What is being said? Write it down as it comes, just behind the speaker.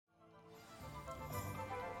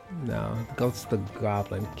No, go to the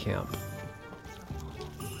Goblin camp.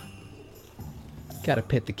 Gotta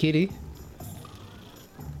pet the kitty.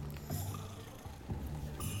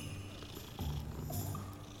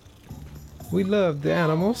 We love the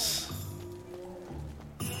animals.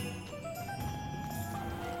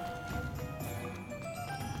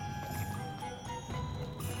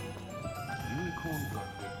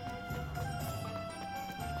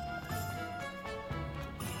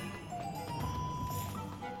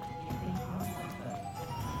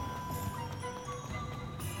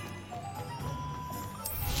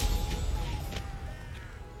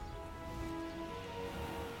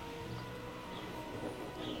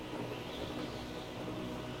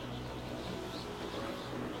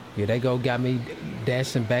 Here they go, got me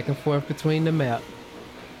dashing back and forth between the map.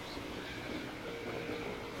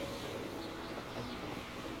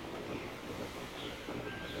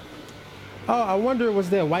 Oh, I wonder,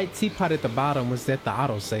 was that white teapot at the bottom? Was that the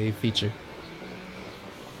autosave feature?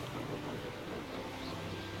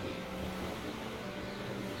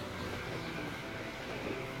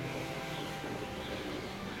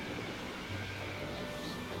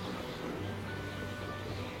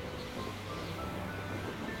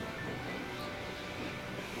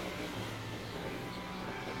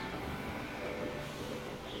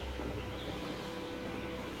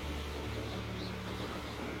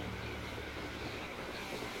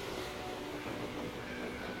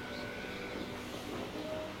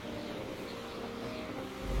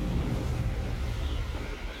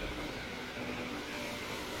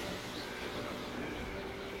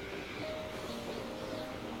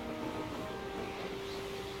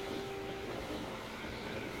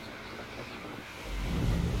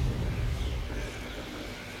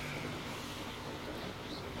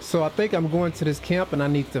 So I think I'm going to this camp and I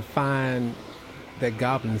need to find that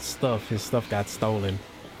Goblin's stuff. His stuff got stolen.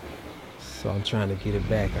 So I'm trying to get it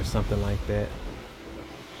back or something like that.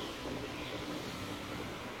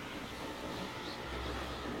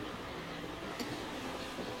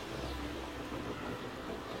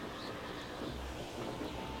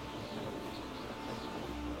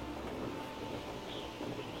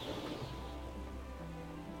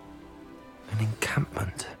 An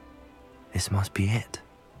encampment. This must be it.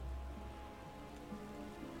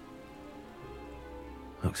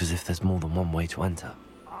 Looks as if there's more than one way to enter.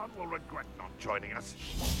 Ard will regret not joining us.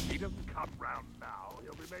 He doesn't come round now.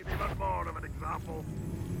 He'll be made even more of an example.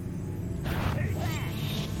 Hey.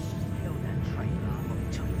 Kill that traitor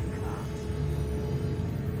between the cars.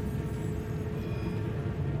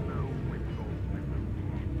 No windfall.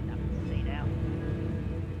 Nothing to see now.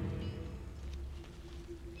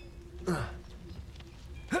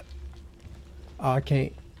 Oh, I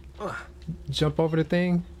can't jump over the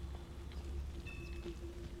thing.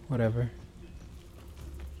 Whatever.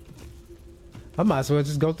 I might as well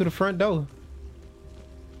just go through the front door.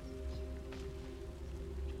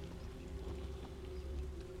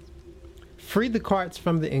 Free the carts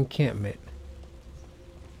from the encampment.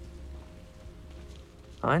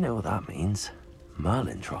 I know what that means.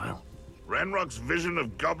 Merlin trial. Ranrock's vision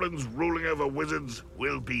of goblins ruling over wizards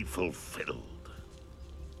will be fulfilled.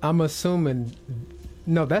 I'm assuming...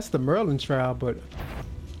 No, that's the Merlin trial, but...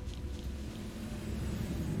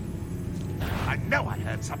 I know I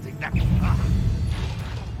heard something that... Break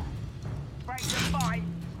the fight.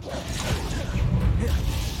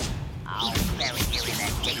 I'll bury you in a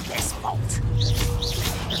deepest vault.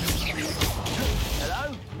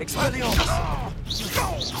 Hello? Expelliarmus!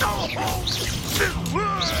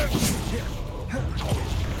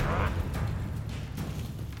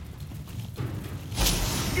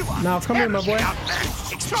 Now, come here, my boy.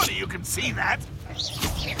 Surely you can see that.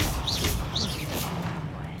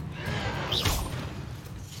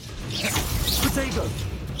 Potato!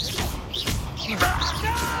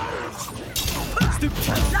 Stupid!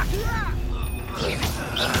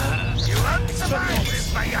 You won't survive this,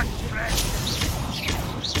 my young friend.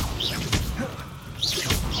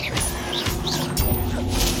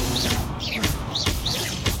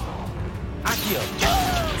 Accio!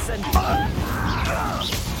 Send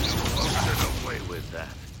Get away with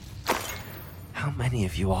that. How many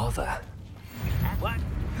of you are there?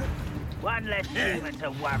 One less human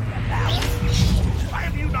to worry about. Why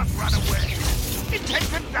have you not run away? Intend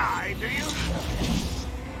to die, do you?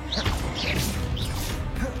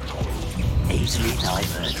 Easily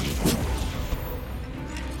diverted.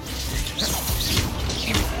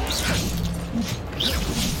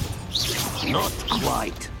 Not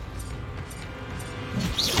quite.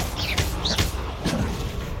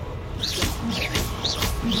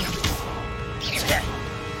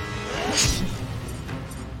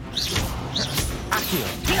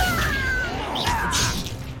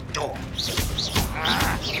 sure.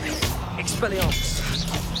 Expelliarmus.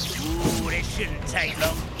 Ooh, this shouldn't take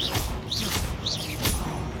long.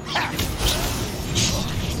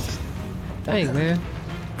 Dang, man.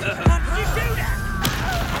 How did you do that?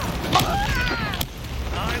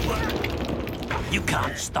 I won't. You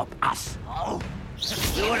can't stop us. Oh,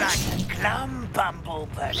 you're like a glum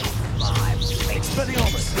bumblebee.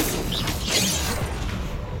 Expelliarmus.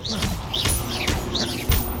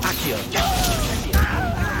 Accio. No!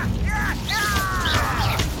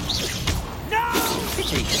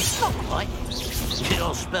 Pity. Not quite.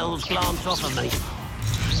 Your spells glance off of me.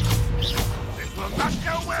 This will not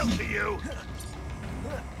go well for you.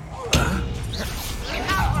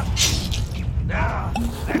 Now,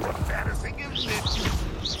 that's embarrassing, isn't it?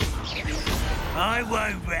 I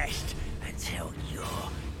won't rest until you're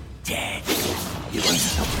dead. You want to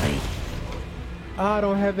stop me? I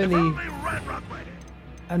don't have any. Only Red Rock waited.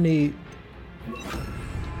 I need.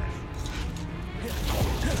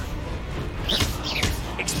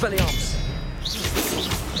 Expelliarmus.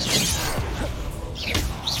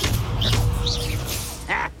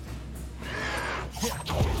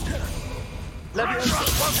 Red Rock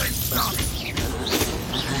won't be stopped.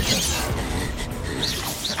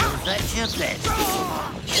 That's your best.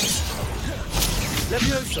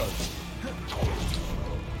 Levioso.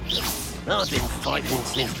 I've been fighting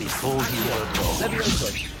since before you were born. Levioso.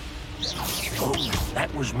 Oh,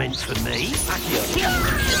 that was meant for me. Accio.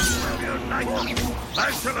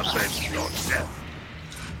 I shall avenge your death.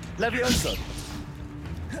 Levioso.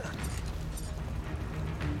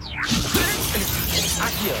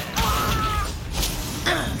 Accio.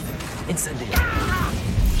 Incendio.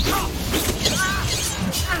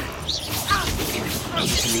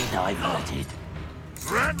 Easily diverted.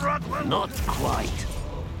 Red Rock will Not quite.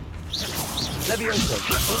 Levioso.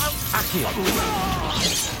 Accio.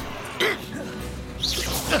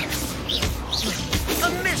 A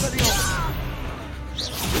miss!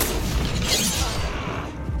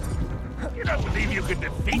 You don't believe you can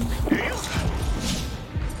defeat me, do you?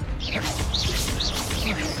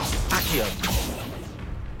 Accio.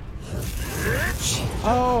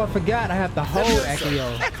 Oh, I forgot. I have to hold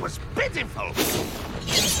Accio. That was pitiful.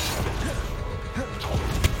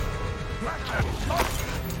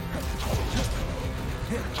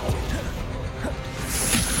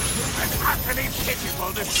 An utterly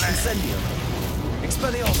pitiful display. Incendio.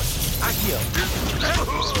 Expelliarmus. Accio.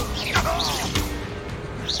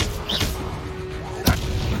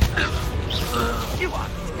 You are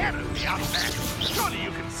terribly outmatched. Surely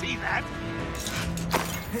you can see that.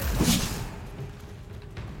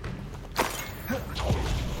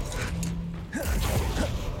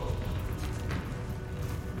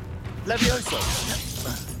 Levioso.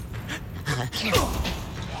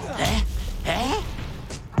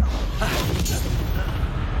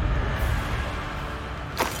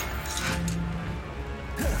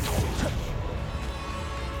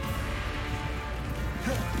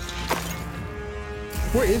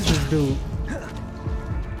 Where is this dude?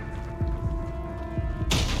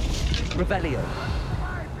 Revelio.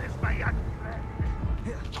 This my young friend.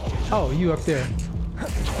 Oh, you up there.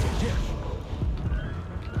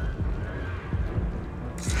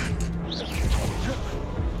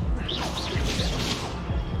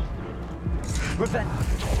 Revelio.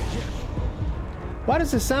 Why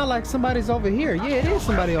does it sound like somebody's over here? Yeah, it is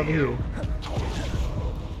somebody over here.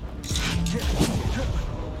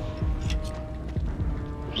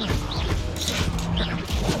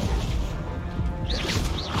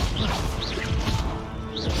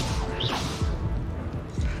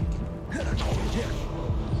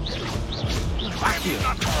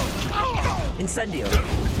 Incendio.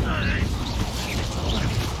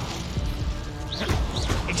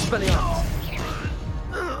 Expelliarmus.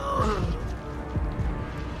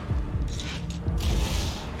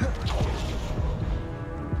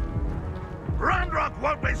 Rock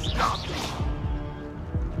won't be stopped.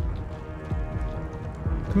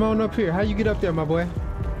 Come on up here. How you get up there, my boy?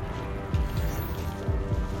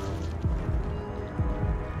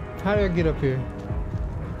 How do I get up here?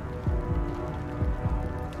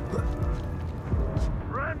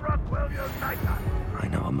 Red Rock will unite us. I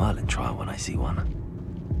know a Merlin trial when I see one.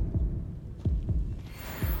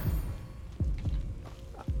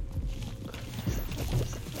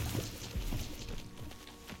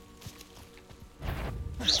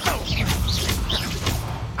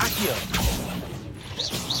 Accio.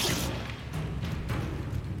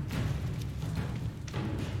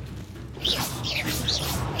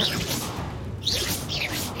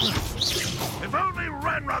 If only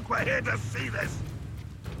Ranrock were here to see this.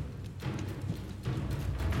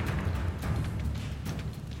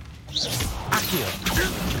 Accio. Accio.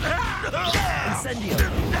 Incendio.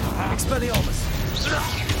 Expelliarmus.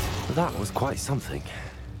 That was quite something.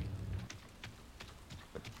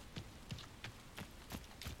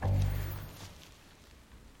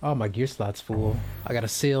 Oh, my gear slot's full. I gotta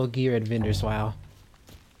sell gear at vendors. Wow.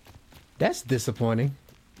 That's disappointing.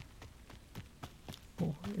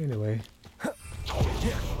 Oh, anyway.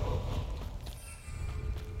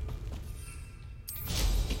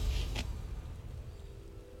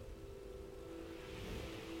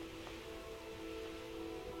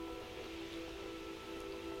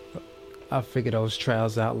 I'll figure those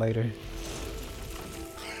trials out later.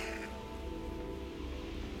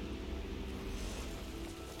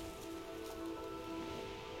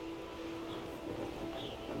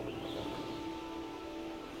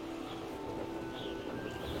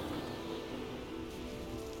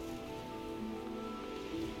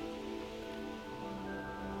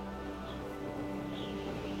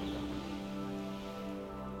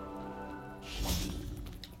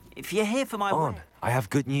 If you're here for my... On, I have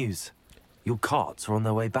good news. Your carts are on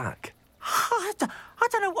their way back. I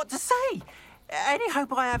don't know what to say. Any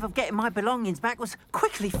hope I have of getting my belongings back was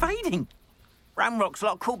quickly fading. Ramrock's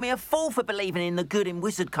lot called me a fool for believing in the good in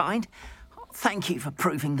wizard kind. Thank you for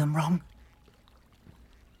proving them wrong.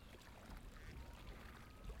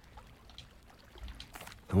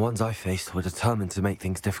 The ones I faced were determined to make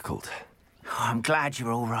things difficult. Oh, I'm glad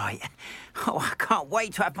you're all right. Oh, I can't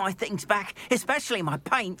wait to have my things back, especially my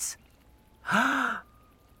paints.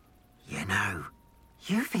 You know,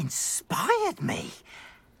 you've inspired me.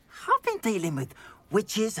 I've been dealing with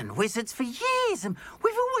witches and wizards for years, and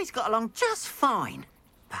we've always got along just fine.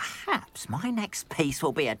 Perhaps my next piece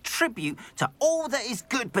will be a tribute to all that is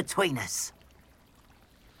good between us.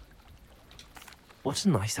 What a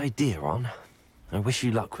nice idea, Ron. I wish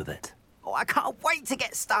you luck with it. Oh, I can't wait to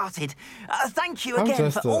get started. Thank you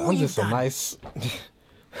again for all you've done. I'm just a nice...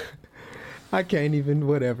 I can't even...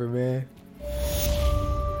 Whatever, man.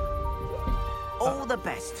 All the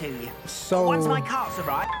best to you. So... Once my carts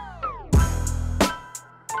arrive...